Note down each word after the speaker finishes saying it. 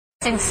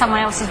in someone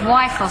else's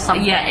wife or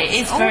something. Yeah, it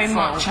is very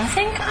much.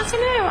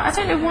 I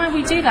don't know why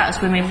we do that as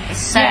women.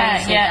 It's so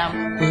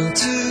dumb.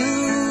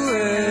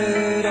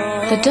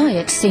 The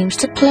diet seems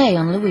to play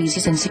on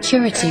Louise's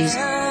insecurities,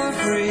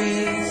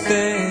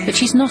 but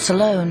she's not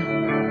alone.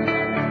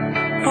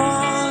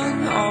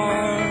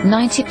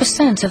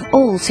 90% of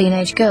all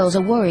teenage girls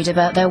are worried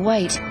about their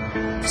weight,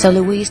 so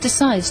Louise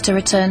decides to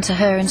return to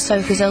her and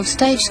Sophie's old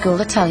stage school,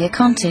 Italia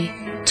Conti,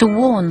 to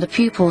warn the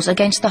pupils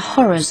against the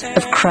horrors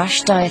of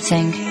crash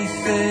dieting.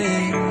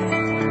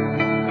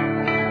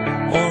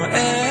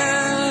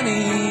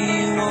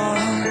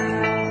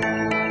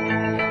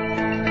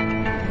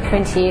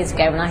 20 years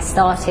ago when I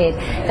started,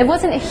 there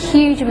wasn't a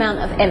huge amount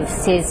of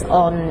emphasis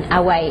on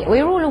our weight.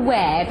 We were all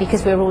aware,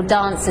 because we were all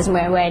dancers and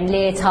we were wearing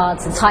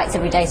leotards and tights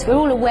every day, so we were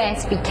all aware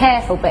to be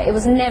careful, but it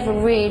was never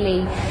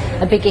really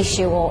a big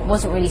issue or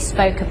wasn't really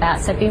spoke about.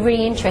 So it'd be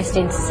really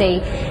interesting to see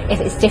if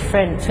it's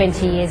different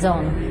 20 years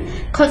on.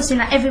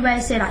 Constantly, like, everywhere I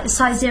say, like, the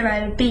size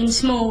 0, being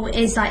small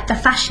is like the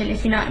fashion,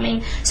 if you know what I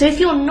mean. So if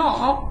you're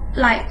not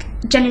like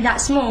generally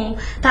that small,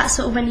 that's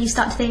sort of when you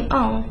start to think,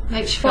 oh,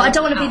 well, I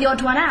don't want to be the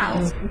odd one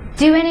out.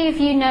 Do any of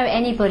you know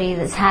anybody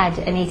that's had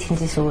an eating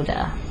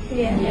disorder?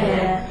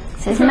 Yeah.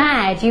 So it's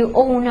mad. You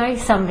all know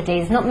somebody.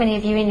 There's not many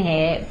of you in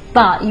here,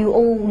 but you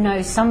all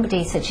know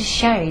somebody, so it just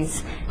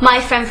shows.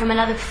 My friend from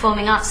another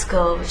performing arts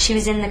school, she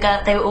was in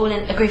the they were all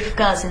in a group of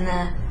girls in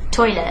the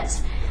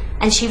toilets,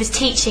 and she was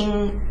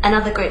teaching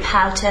another group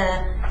how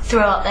to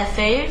throw up their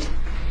food.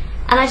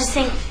 And I just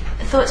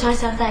thought to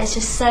myself, that is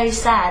just so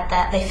sad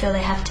that they feel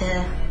they have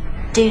to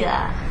do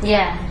that.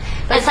 Yeah.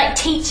 But it's like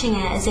teaching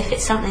it as if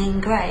it's something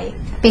great.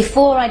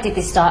 Before I did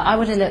this diet, I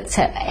would have looked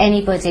at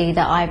anybody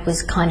that I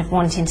was kind of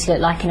wanting to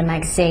look like in a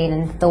magazine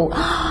and thought,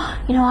 oh,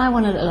 you know, I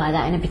want to look like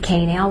that in a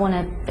bikini, I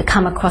want to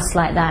come across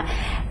like that.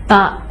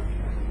 But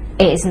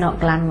it is not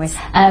glamorous.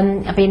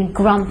 I've been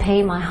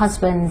grumpy. My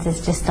husband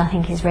is just, I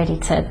think he's ready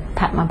to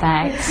pack my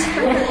bags.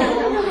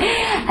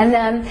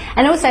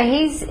 And also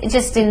he's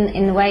just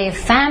in the way of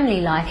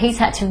family life, he's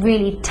had to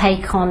really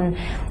take on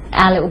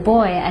our little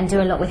boy and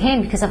do a lot with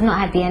him because I've not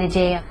had the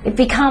energy. It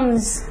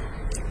becomes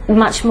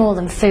much more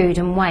than food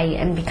and weight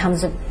and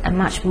becomes a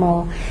much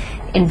more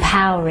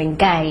empowering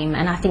game,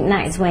 and I think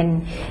that is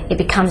when it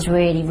becomes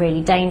really,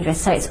 really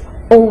dangerous. So it's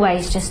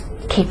always just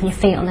keeping your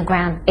feet on the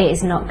ground. It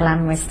is not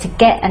glamorous. To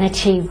get and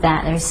achieve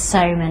that, there is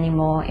so many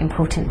more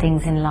important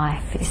things in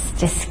life. It's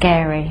just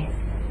scary.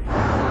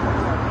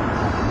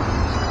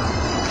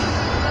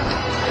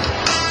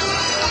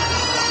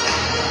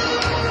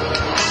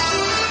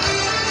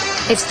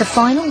 It's the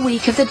final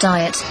week of the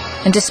diet,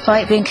 and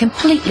despite being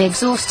completely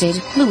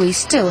exhausted, Louise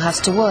still has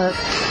to work.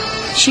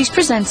 She's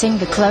presenting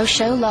the Clothes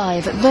Show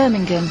live at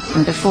Birmingham,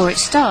 and before it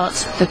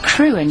starts, the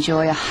crew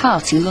enjoy a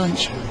hearty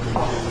lunch.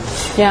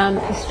 Yeah, I'm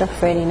pissed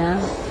off really now,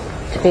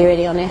 to be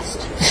really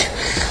honest.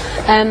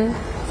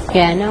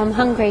 Yeah, no, I'm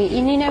hungry.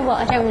 You know what,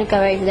 I don't want to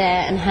go over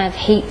there and have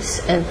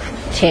heaps of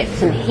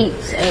chips and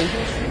heaps of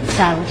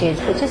sandwiches,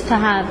 but just to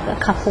have a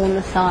couple on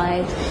the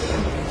side,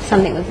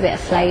 something with a bit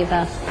of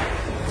flavour.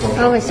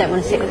 I always don't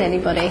want to sit with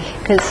anybody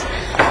because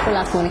I feel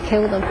like I want to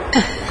kill them.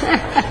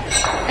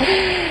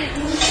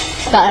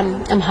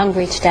 But I'm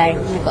hungry today.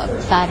 I've got a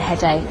bad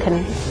headache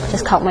and I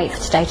just can't wait for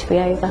today to be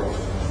over.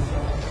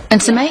 And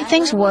to make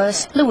things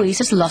worse, Louise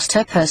has lost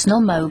her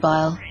personal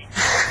mobile.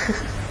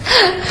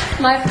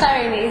 My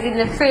phone is in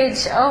the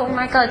fridge. Oh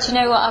my God, you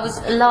know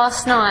what,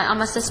 last night I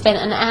must have spent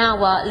an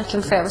hour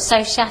looking for it. I was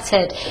so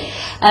shattered.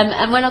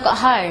 And when I got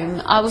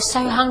home, I was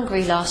so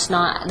hungry last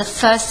night. The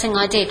first thing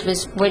I did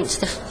was went to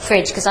the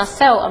fridge because I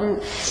felt,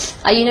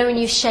 you know when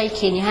you're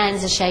shaking, your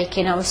hands are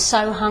shaking, I was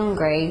so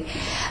hungry.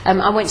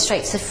 I went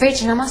straight to the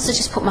fridge and I must have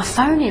just put my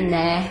phone in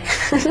there.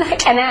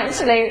 Like an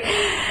absolute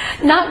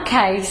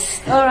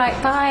nutcase.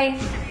 Alright, bye.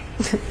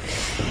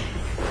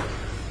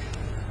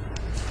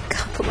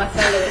 Can't put my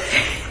phone in the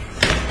fridge.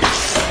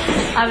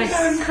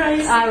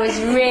 I was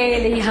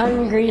really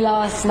hungry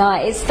last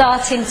night. It's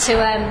starting to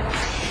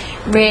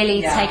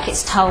really take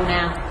its toll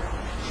now.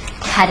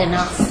 Had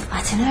enough.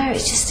 I don't know,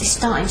 it's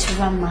starting to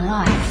run my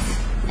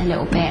life a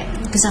little bit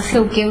because I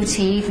feel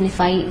guilty even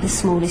if I eat the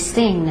smallest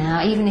thing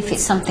now, even if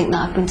it's something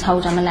that I've been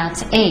told I'm allowed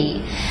to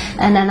eat,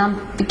 and then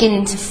I'm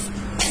beginning to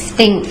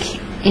think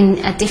in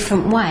a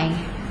different way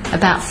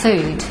about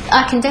food.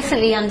 I can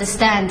definitely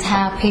understand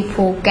how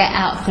people get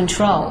out of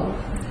control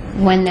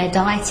when they're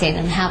dieting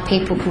and how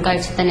people can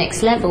go to the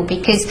next level,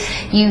 because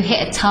you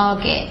hit a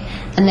target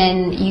and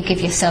then you give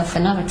yourself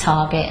another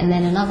target and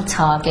then another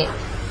target.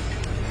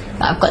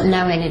 But I've got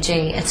no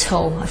energy at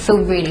all. I feel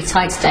really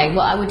tired today.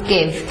 What I would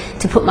give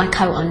to put my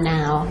coat on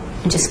now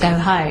and just go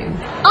home.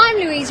 I'm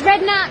Louise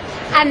Redknapp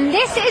and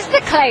this is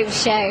The Clothes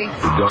Show.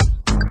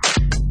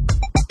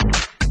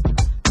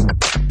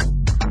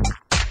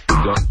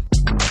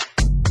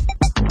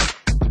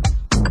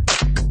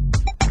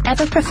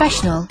 Ever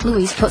professional,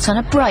 Louise puts on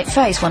a bright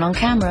face when on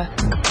camera,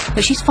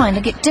 but she's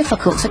finding it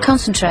difficult to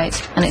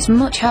concentrate, and it's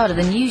much harder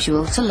than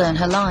usual to learn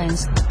her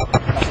lines.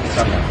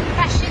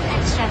 Fashion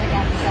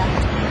extravaganza.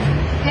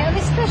 It'll be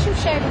special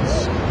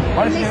shows.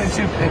 Why don't you do it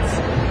in 2 bits?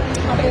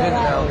 I'll be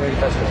alright.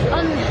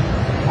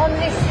 On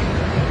this.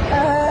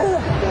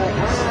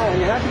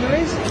 You happy,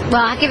 Louise?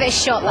 Well, I'll give it a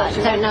shot, but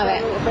I don't know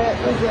it.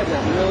 Where's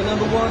Redknapp? Rule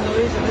number 1,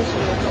 Louise, and this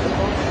one.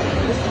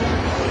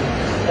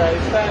 So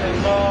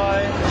standing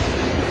by.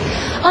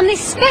 On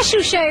this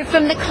special show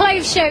from the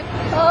Clothes Show.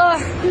 Oh,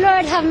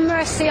 Lord have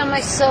mercy on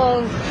my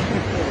soul.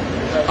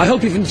 I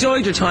hope you've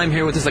enjoyed your time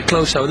here with us at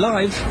Clothes Show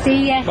Live.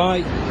 See ya.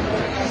 Bye.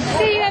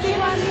 See you,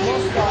 everyone.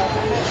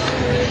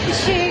 The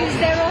shoes,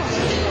 they're off.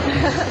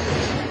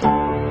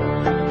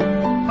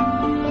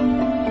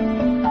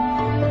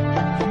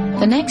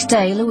 The next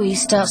day,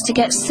 Louise starts to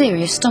get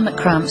serious stomach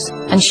cramps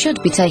and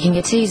should be taking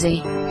it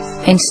easy.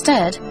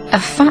 Instead, a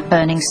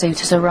fat-burning suit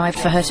has arrived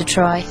for her to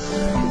try.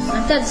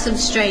 I've done some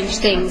strange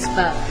things,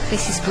 but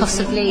this is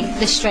possibly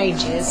the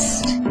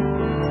strangest.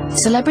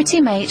 Celebrity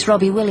mates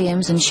Robbie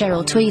Williams and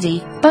Cheryl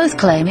Tweedy both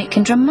claim it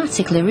can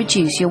dramatically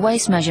reduce your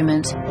waist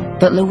measurement,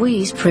 but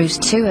Louise proves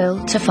too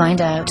ill to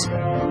find out.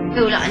 I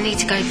feel like I need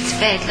to go to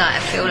bed, like I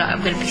feel like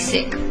I'm going to be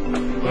sick. Sorry.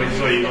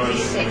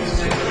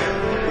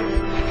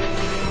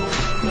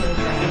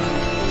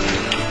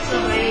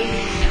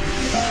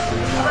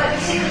 I won't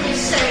be sick of you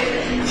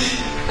soon.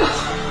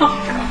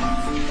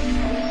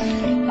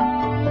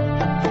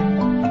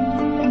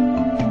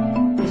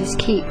 I just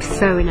keep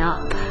throwing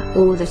up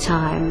all the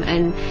time,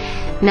 and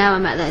now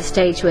I'm at that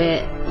stage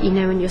where, you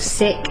know, when you're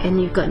sick and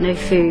you've got no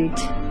food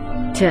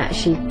to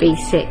actually be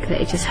sick,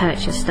 that it just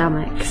hurts your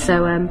stomach.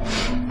 So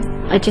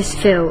I just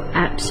feel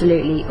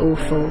absolutely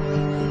awful.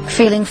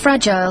 Feeling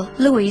fragile,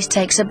 Louise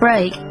takes a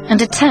break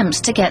and attempts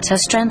to get her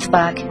strength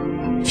back.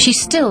 She's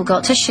still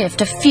got to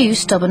shift a few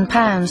stubborn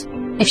pounds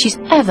if she's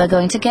ever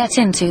going to get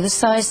into the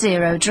size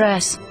 0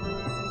 dress.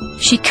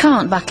 She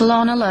can't battle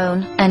on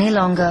alone any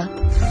longer.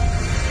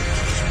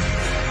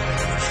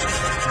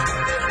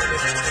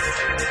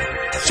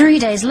 3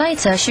 days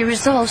later, she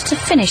resolves to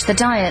finish the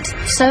diet,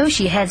 so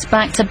she heads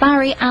back to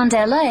Barry and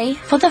LA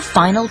for the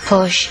final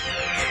push.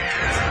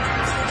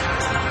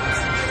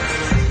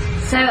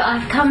 So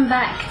I've come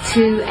back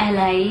to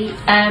LA,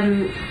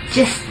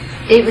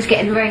 it was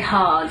getting very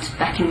hard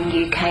back in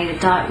the UK. The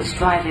diet was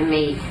driving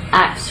me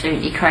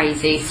absolutely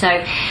crazy.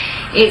 So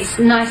it's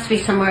nice to be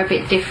somewhere a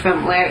bit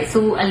different, where it's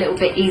all a little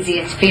bit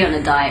easier to be on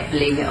a diet,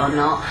 believe it or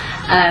not.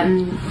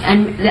 And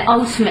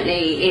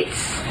ultimately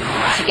it's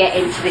to get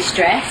into this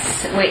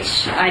dress,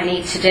 which I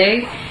need to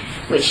do,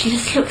 which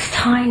just looks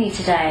tiny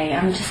today.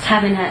 I'm just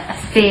having a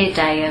fear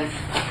day of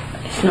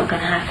it's not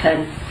going to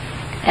happen,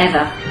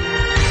 ever.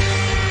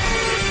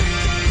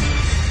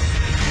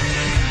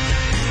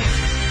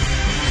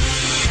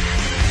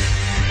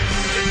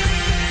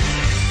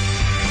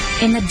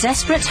 In the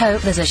desperate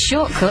hope there's a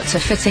shortcut to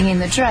fitting in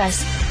the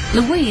dress,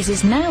 Louise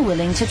is now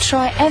willing to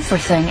try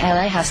everything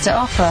LA has to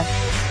offer.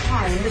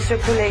 The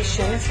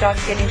circulation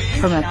starts getting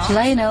from a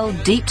plain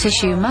old deep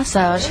tissue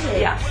massage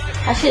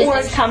I should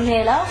have just come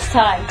here last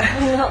time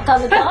and not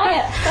done the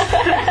diet.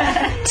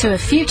 to a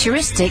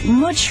futuristic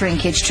mud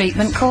shrinkage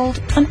treatment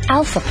called an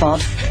alpha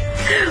pod.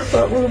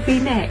 What will be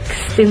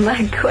next in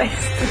my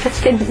quest for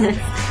thinness?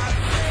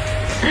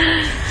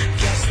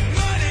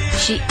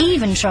 She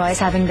even tries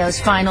having those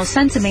final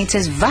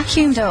centimetres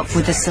vacuumed up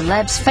with the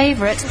celeb's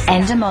favourite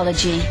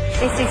endomology.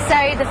 This is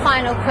so the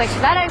final push.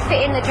 If I don't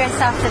fit in the dress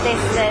after this,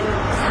 then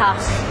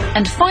tough.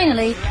 And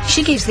finally,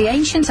 she gives the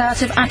ancient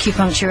art of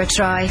acupuncture a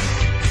try.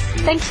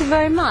 Thank you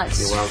very much.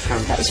 You're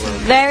welcome. That was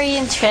very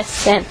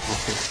interesting.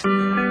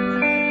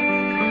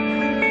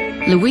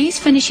 Louise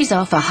finishes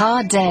off a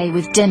hard day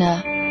with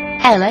dinner,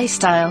 LA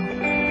style.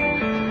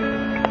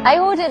 I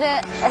ordered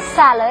a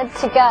salad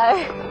to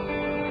go.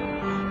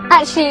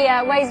 Actually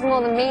weighs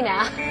more than me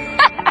now.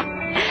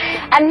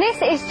 And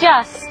this is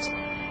just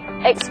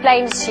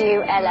explains to you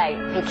LA,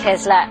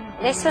 because look,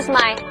 this was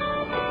my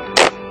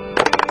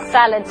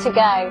salad to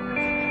go.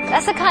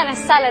 That's the kind of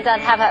salad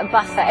I'd have at a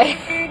buffet.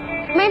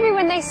 Maybe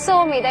when they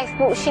saw me they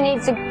thought she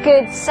needs a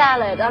good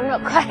salad, I'm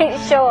not quite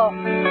sure.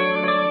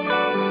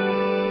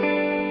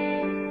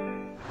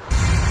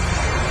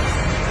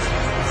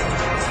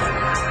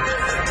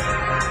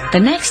 The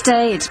next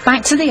day, it's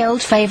back to the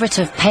old favourite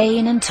of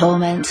pain and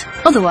torment,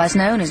 otherwise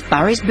known as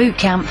Barry's boot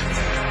camp.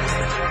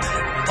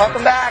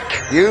 Welcome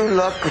back. You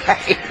look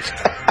great.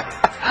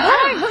 I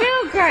don't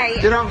feel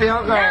great. You don't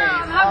feel great? No,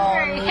 I'm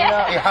hungry. Oh,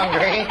 no, you're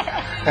hungry?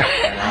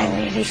 I'm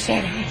really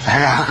finished.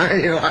 I know,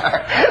 you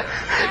are.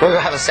 We'll go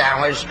have a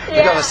sandwich.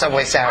 We'll go have a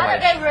Subway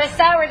sandwich. I don't go for a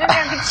sandwich, I'm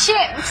going for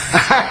chips.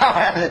 I'll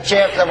have the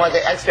chips. I want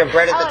the extra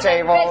bread at the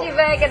table. The veggie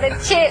burger, the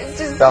chips,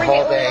 just the bring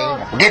whole it thing.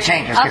 all on. We'll get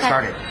changed. Let's get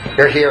started.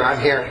 You're here.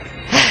 I'm here.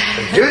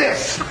 Let's do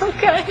this.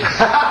 Okay.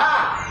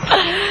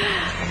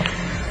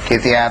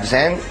 Keep the abs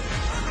in.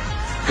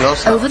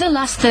 Over the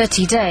last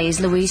 30 days,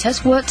 Louise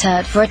has worked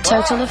out for a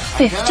total of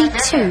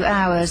 52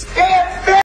 hours.